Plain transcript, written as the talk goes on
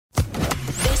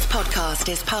podcast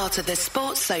is part of the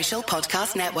Sports Social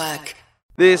Podcast Network.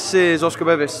 This is Oscar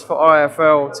Bevis for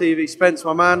IFL TV. Spence,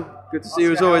 my man, good to see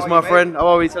you as always, my friend. How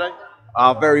are we today?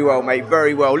 Very well, mate,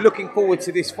 very well. Looking forward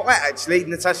to this fight, actually.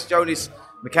 Natasha Jonas,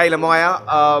 Michaela Mayer,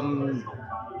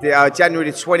 January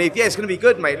the 20th. Yeah, it's going to be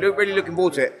good, mate. Really looking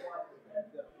forward to it.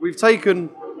 We've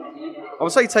taken, I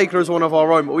would say taken her as one of our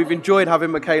own, but we've enjoyed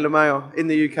having Michaela Mayer in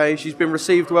the UK. She's been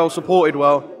received well, supported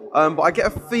well. But I get a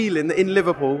feeling that in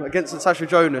Liverpool, against Natasha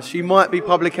Jonas, she might be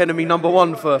public enemy number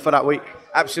one for that week.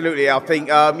 Absolutely, I think.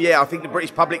 I think the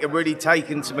British public have really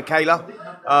taken to Michaela.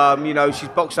 She's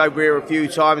boxed over here a few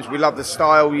times. We love the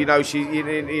style.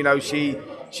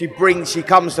 She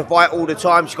comes to fight all the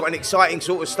time. She's got an exciting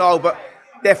sort of style, but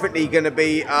definitely going to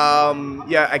be,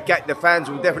 the fans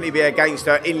will definitely be against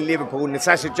her in Liverpool.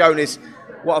 Natasha Jonas,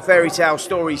 what a fairy tale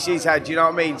story she's had. Do you know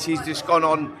what I mean? She's just gone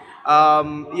on.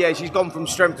 She's gone from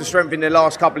strength to strength in the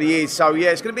last couple of years. So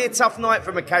yeah, it's going to be a tough night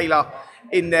for Michaela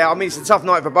in there. I mean, it's a tough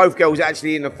night for both girls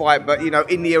actually in the fight, but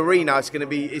in the arena, it's going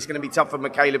to be tough for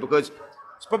Michaela because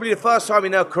it's probably the first time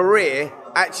in her career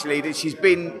actually that she's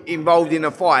been involved in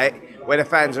a fight where the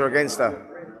fans are against her.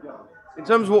 In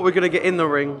terms of what we're going to get in the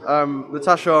ring,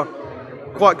 Natasha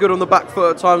quite good on the back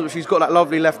foot at times, but she's got that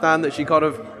lovely left hand that she kind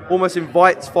of almost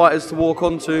invites fighters to walk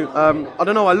onto. I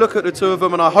don't know, I look at the two of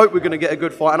them and I hope we're going to get a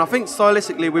good fight. And I think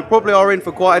stylistically, we probably are in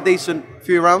for quite a decent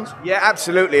few rounds. Yeah,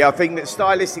 absolutely. I think that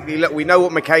stylistically, look, we know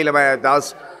what Michaela Mayer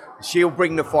does. She'll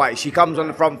bring the fight. She comes on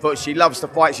the front foot. She loves to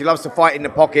fight. She loves to fight in the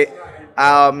pocket.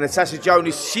 Natasha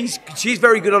Jonas, she's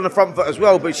very good on the front foot as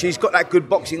well, but she's got that good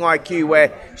boxing IQ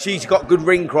where she's got good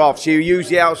ring craft. She'll use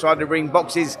the outside of the ring,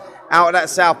 boxes out of that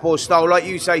southpaw style. Like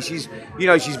you say, she's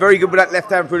very good with that left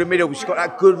hand through the middle. She's got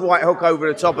that good right hook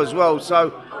over the top as well.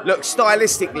 So, look,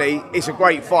 stylistically, it's a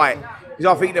great fight. Because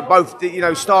I think that both,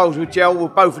 styles will gel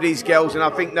with both of these girls. And I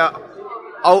think that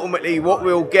ultimately what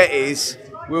we'll get is,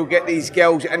 we'll get these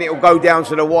girls and it'll go down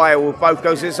to the wire with both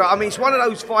girls. So, I mean, it's one of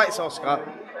those fights,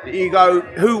 Oscar, that you go,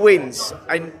 who wins?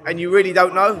 And you really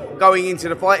don't know. Going into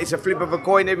the fight, it's a flip of a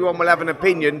coin. Everyone will have an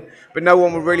opinion, but no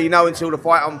one will really know until the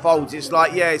fight unfolds. It's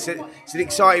like, yeah, it's an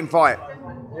exciting fight.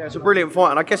 Yeah, it's a brilliant fight.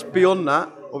 And I guess beyond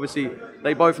that, obviously,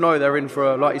 they both know they're in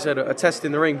for, like you said, a test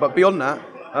in the ring. But beyond that,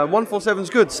 147's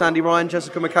good. Sandy Ryan,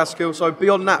 Jessica McCaskill. So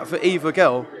beyond that, for either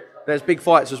girl, there's big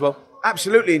fights as well.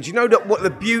 Absolutely. And do you know that what the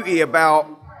beauty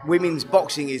about women's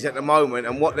boxing is at the moment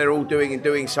and what they're all doing and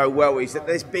doing so well is that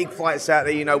there's big fights out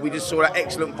there. We just saw that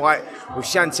excellent fight with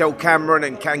Chantel Cameron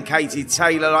and Katie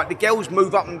Taylor. Like, the girls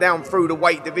move up and down through the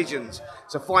weight divisions,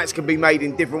 so fights can be made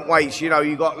in different ways.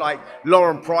 You got like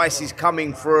Lauren Price is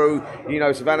coming through,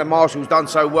 Savannah Marshall's done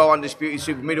so well, undisputed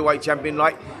super middleweight champion,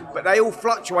 but they all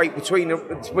fluctuate between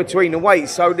the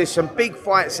weights. So there's some big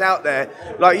fights out there.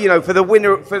 Like, for the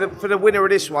winner of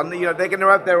this one, they're going to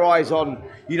have their eyes on,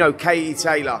 Katie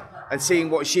Taylor and seeing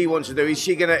what she wants to do. Is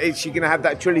she gonna have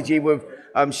that trilogy with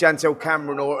Chantel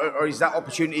Cameron, or is that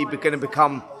opportunity going to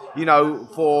become,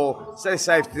 for, let's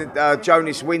say if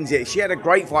Jonas wins it? She had a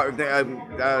great fight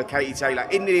with Katie Taylor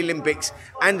in the Olympics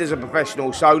and as a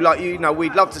professional. So,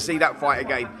 we'd love to see that fight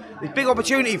again. There's big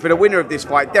opportunity for the winner of this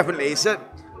fight. Definitely, it's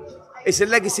a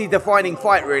legacy-defining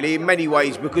fight, really, in many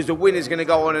ways, because the winner's going to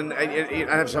go on and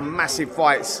have some massive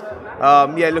fights.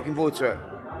 Looking forward to it.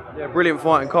 Yeah, brilliant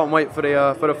fight, and can't wait for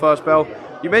the first bell.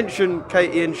 You mentioned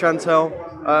Katie and Chantel.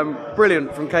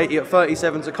 Brilliant from Katie at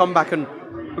 37 to come back and,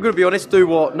 I'm going to be honest, do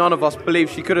what none of us believe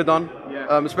she could have done,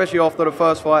 especially after the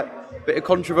first fight. Bit of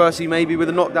controversy maybe with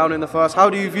a knockdown in the first. How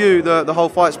do you view the whole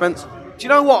fight, Spence? Do you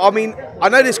know what? I mean, I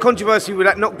know there's controversy with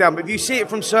that knockdown, but if you see it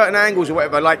from certain angles or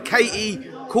whatever, like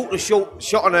Katie caught the short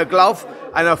shot on her glove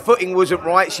and her footing wasn't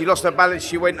right. She lost her balance.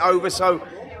 She went over. So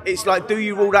it's like, do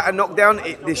you rule that a knockdown?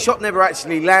 The shot never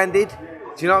actually landed. Do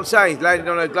you know what I'm saying? It landed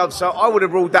on her glove. So I would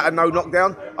have ruled that a no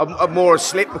knockdown, more a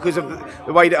slip because of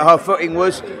the way that her footing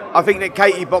was. I think that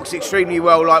Katie boxed extremely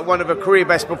well, like one of her career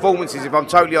best performances, if I'm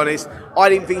totally honest. I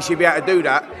didn't think she'd be able to do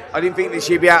that. I didn't think that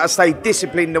she'd be able to stay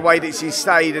disciplined the way that she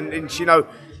stayed. And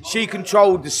she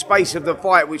controlled the space of the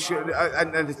fight,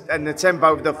 and the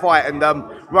tempo of the fight, and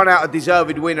run out a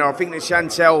deserved winner. I think that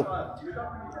Chantel,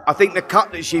 I think the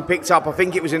cut that she picked up, I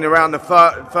think it was in around the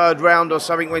third round or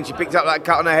something when she picked up that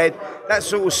cut on her head. That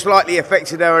sort of slightly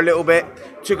affected her a little bit.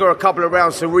 Took her a couple of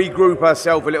rounds to regroup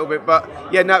herself a little bit. But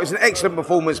yeah, no, it was an excellent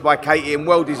performance by Katie and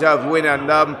well-deserved winner. And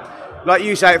like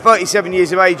you say, at 37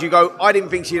 years of age, you go, I didn't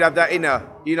think she'd have that in her.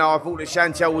 I thought that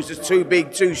Chantel was just too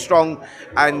big, too strong,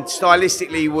 and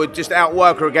stylistically would just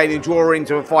outwork her again and draw her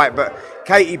into a fight. But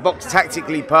Katie boxed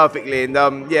tactically perfectly, and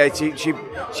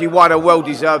she won a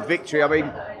well-deserved victory. I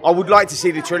mean, I would like to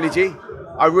see the trilogy.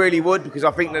 I really would, because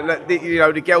I think that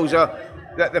the girls are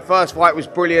that the first fight was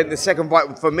brilliant. The second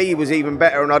fight for me was even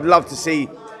better, and I'd love to see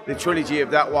the trilogy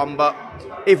of that one. But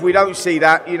if we don't see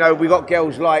that, we got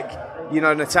girls like,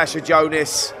 Natasha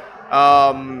Jonas,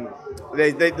 Lauren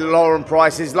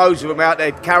Price. There's loads of them out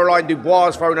there. Caroline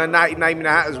Dubois throwing her name in the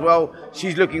hat as well.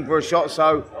 She's looking for a shot,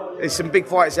 so there's some big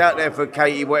fights out there for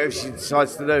Katie, whatever she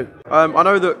decides to do. I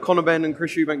know that Conor'S and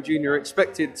Chris Eubank Jr. are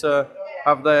expected to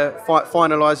have their fight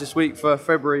finalised this week for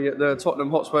February at the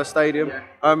Tottenham Hotspur Stadium.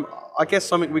 Yeah. I guess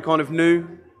something we kind of knew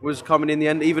was coming in the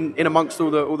end, even in amongst all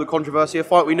the controversy. A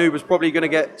fight we knew was probably going to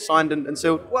get signed and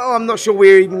sealed. Well, I'm not sure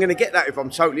we're even going to get that, if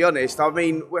I'm totally honest. I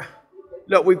mean,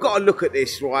 look, we've got to look at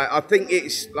this, right? I think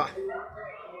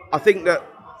that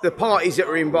the parties that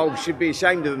are involved should be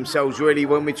ashamed of themselves, really,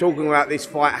 when we're talking about this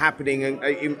fight happening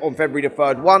on February the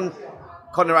 3rd. One,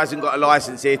 Conor hasn't got a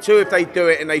licence here. Two, if they do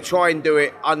it and they try and do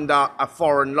it under a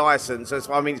foreign licence, it's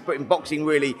putting boxing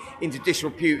really into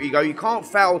disrepute. You can't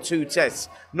fail 2 tests,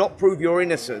 not prove your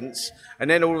innocence, and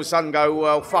then all of a sudden go,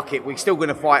 well, fuck it, we're still going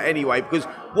to fight anyway. Because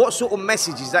what sort of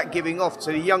message is that giving off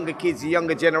to the younger kids, the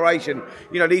younger generation?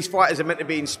 These fighters are meant to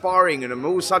be inspiring, and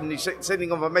all of a sudden you're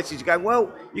sending off a message going,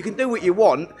 well, you can do what you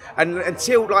want, and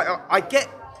until,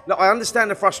 I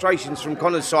understand the frustrations from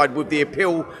Conor's side with the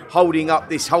appeal holding up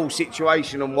this whole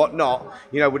situation and whatnot,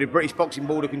 with the British Boxing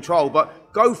Board of Control,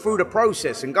 but go through the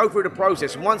process, and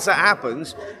once that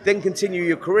happens, then continue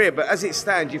your career. But as it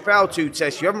stands, you failed 2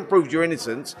 tests, you haven't proved your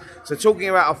innocence, so talking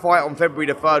about a fight on February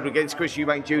the 3rd against Chris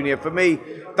Eubank Jr., for me,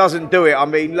 doesn't do it. I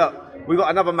mean, look, we've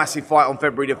got another massive fight on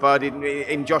February the 3rd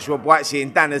in Joshua Boatsy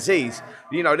and Dan Aziz.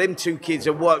 Them 2 kids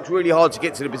have worked really hard to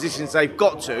get to the positions they've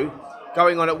got to,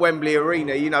 going on at Wembley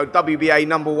Arena, WBA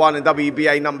number 1 and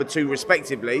WBA number 2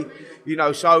 respectively,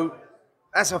 so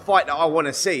that's a fight that I want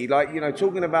to see.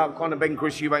 Talking about Conor'S,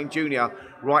 Chris Eubank Jr.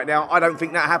 right now, I don't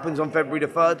think that happens on February the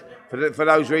 3rd for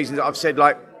those reasons that I've said.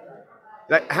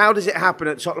 How does it happen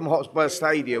at Tottenham Hotspur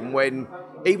Stadium when,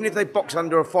 even if they box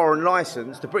under a foreign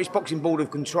licence, the British Boxing Board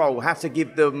of Control have to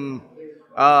give them,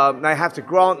 they have to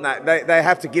grant that, they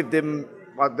have to give them,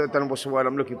 I don't know what's the word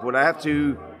I'm looking for, they have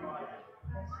to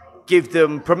give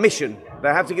them permission. They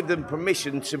have to give them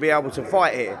permission to be able to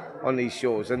fight here on these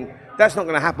shores, and that's not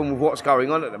going to happen with what's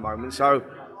going on at the moment. So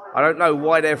I don't know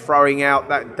why they're throwing out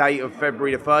that date of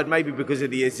February the 3rd. Maybe because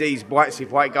of the Aziz Boatsy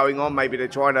fight going on. Maybe they're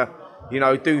trying to,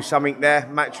 do something there,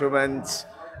 Matchroom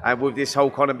and with this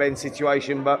whole Conor'S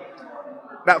situation. But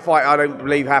that fight, I don't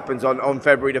believe, happens on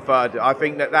February the 3rd. I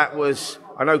think that was.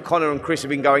 I know Conor and Chris have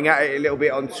been going at it a little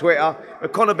bit on Twitter,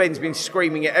 but Conor'S been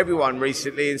screaming at everyone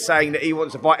recently and saying that he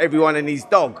wants to fight everyone and his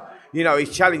dog.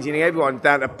 He's challenging everyone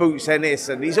down to Boots and this,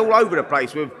 and he's all over the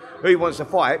place with who he wants to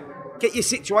fight. Get your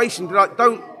situation, do you know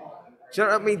what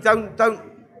I mean? Don't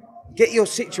get your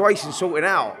situation sorted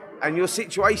out. And your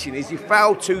situation is you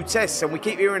failed 2 tests, and we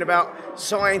keep hearing about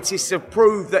scientists have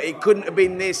proved that it couldn't have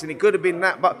been this and it could have been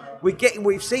that, but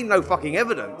we've seen no fucking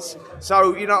evidence.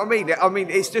 So, you know what I mean? I mean,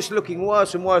 it's just looking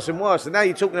worse and worse and worse. And now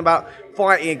you're talking about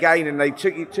fighting again, and they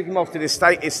took him off to the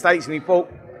States, and he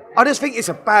fought. I just think it's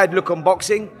a bad look on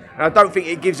boxing, and I don't think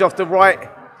it gives off the right.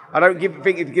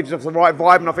 think it gives off the right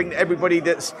vibe, and I think that everybody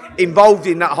that's involved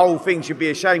in that whole thing should be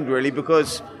ashamed, really,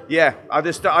 because I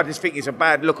just think it's a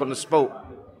bad look on the sport.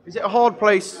 Is it a hard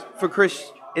place for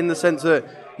Chris in the sense that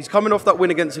he's coming off that win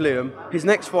against Liam? His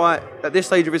next fight, at this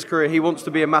stage of his career, he wants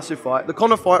to be a massive fight. The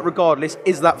Conor fight, regardless,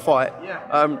 is that fight.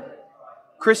 Yeah.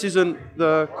 Chris isn't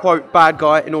the, quote, bad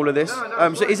guy in all of this.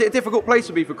 No. So is it a difficult place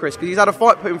to be for Chris? Because he's had a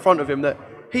fight put in front of him that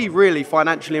he really,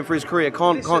 financially and for his career,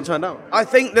 can't turn down. I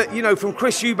think that, from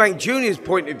Chris Eubank Jr.'s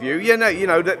point of view,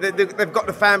 they've got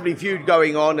the family feud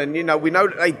going on, and, we know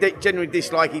that they generally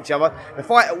dislike each other. The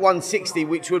fight at 160,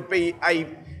 which would be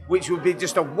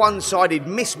just a one-sided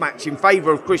mismatch in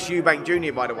favour of Chris Eubank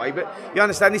Jr., by the way. But you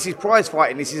understand, this is prize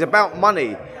fighting. This is about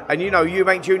money. And,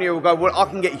 Eubank Jr. will go, well, I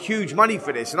can get huge money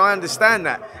for this. And I understand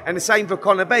that. And the same for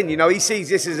Conor'S. He sees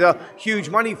this as a huge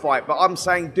money fight. But I'm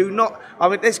saying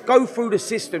let's go through the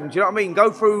system. Do you know what I mean?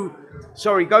 Go through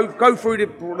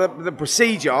the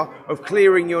procedure of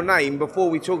clearing your name before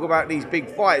we talk about these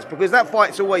big fights, because that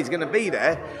fight's always going to be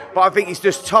there, but I think it's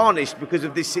just tarnished because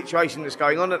of this situation that's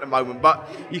going on at the moment. But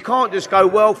you can't just go,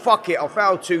 well, fuck it, I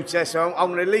failed 2 tests, so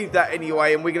I'm going to leave that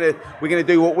anyway, and we're going to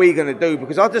do what we're going to do,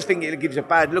 because I just think it gives a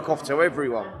bad look off to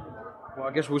everyone. Well,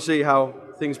 I guess we'll see how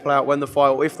things play out when the fight,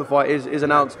 or if the fight is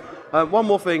announced. One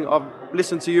more thing, I've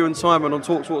listened to you and Simon on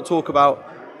talk about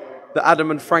the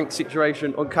Adam and Frank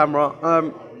situation on camera.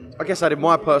 I guess I did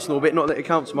my personal bit, not that it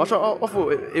counts much. I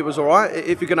thought it was all right.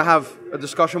 If you're going to have a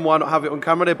discussion, why not have it on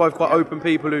camera? They're both quite open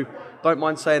people who don't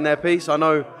mind saying their piece. I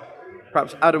know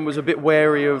perhaps Adam was a bit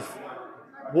wary of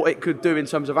what it could do in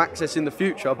terms of access in the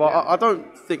future. But I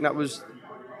don't think that was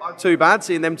too bad,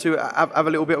 seeing them two have a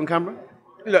little bit on camera.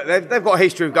 Look, they've got a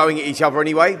history of going at each other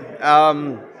anyway.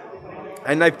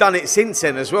 And they've done it since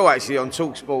then as well, actually, on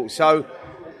TalkSport. So,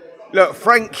 look,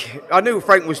 Frank, I knew what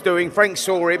Frank was doing. Frank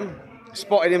saw him,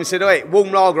 spotted him and said, "Hey, warm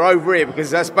lager over here,"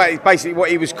 because that's basically what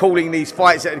he was calling these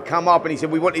fights that had come up. And he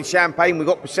said, "We wanted champagne, we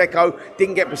got Prosecco,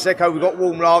 didn't get Prosecco, we got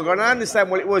warm lager." And I understand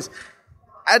what it was.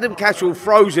 Adam Catterall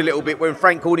froze a little bit when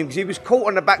Frank called him because he was caught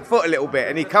on the back foot a little bit.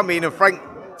 And he come in and Frank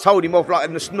told him off like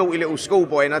a naughty little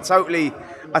schoolboy. And I totally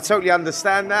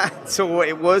understand that. That's all what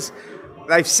it was.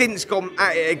 They've since gone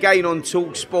at it again on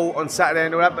TalkSport on Saturday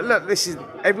and all that. But look,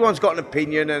 everyone's got an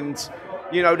opinion, and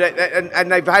you know,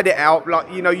 and they've had it out.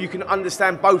 Like, you know, you can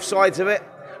understand both sides of it.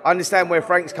 I understand where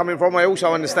Frank's coming from. I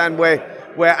also understand where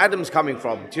Adam's coming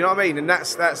from. Do you know what I mean? And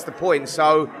that's the point.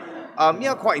 So,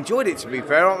 yeah, I quite enjoyed it, to be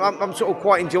fair. I'm sort of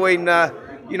quite enjoying.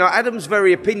 You know, Adam's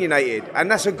very opinionated, and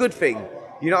that's a good thing.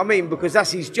 You know what I mean? Because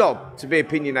that's his job, to be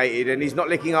opinionated, and he's not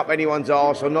licking up anyone's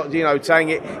arse or not, you know, saying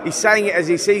it. He's saying it as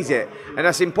he sees it, and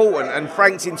that's important. And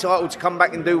Frank's entitled to come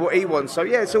back and do what he wants. So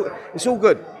yeah, it's all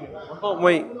good. I can't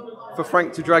wait for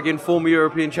Frank to drag in former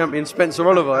European champion Spencer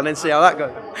Oliver and then see how that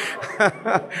goes.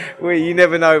 Well, you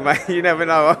never know, mate. You never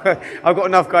know. I've got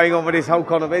enough going on with this whole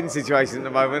Conor'S situation at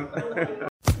the moment.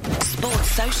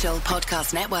 Sports Social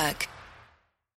Podcast Network.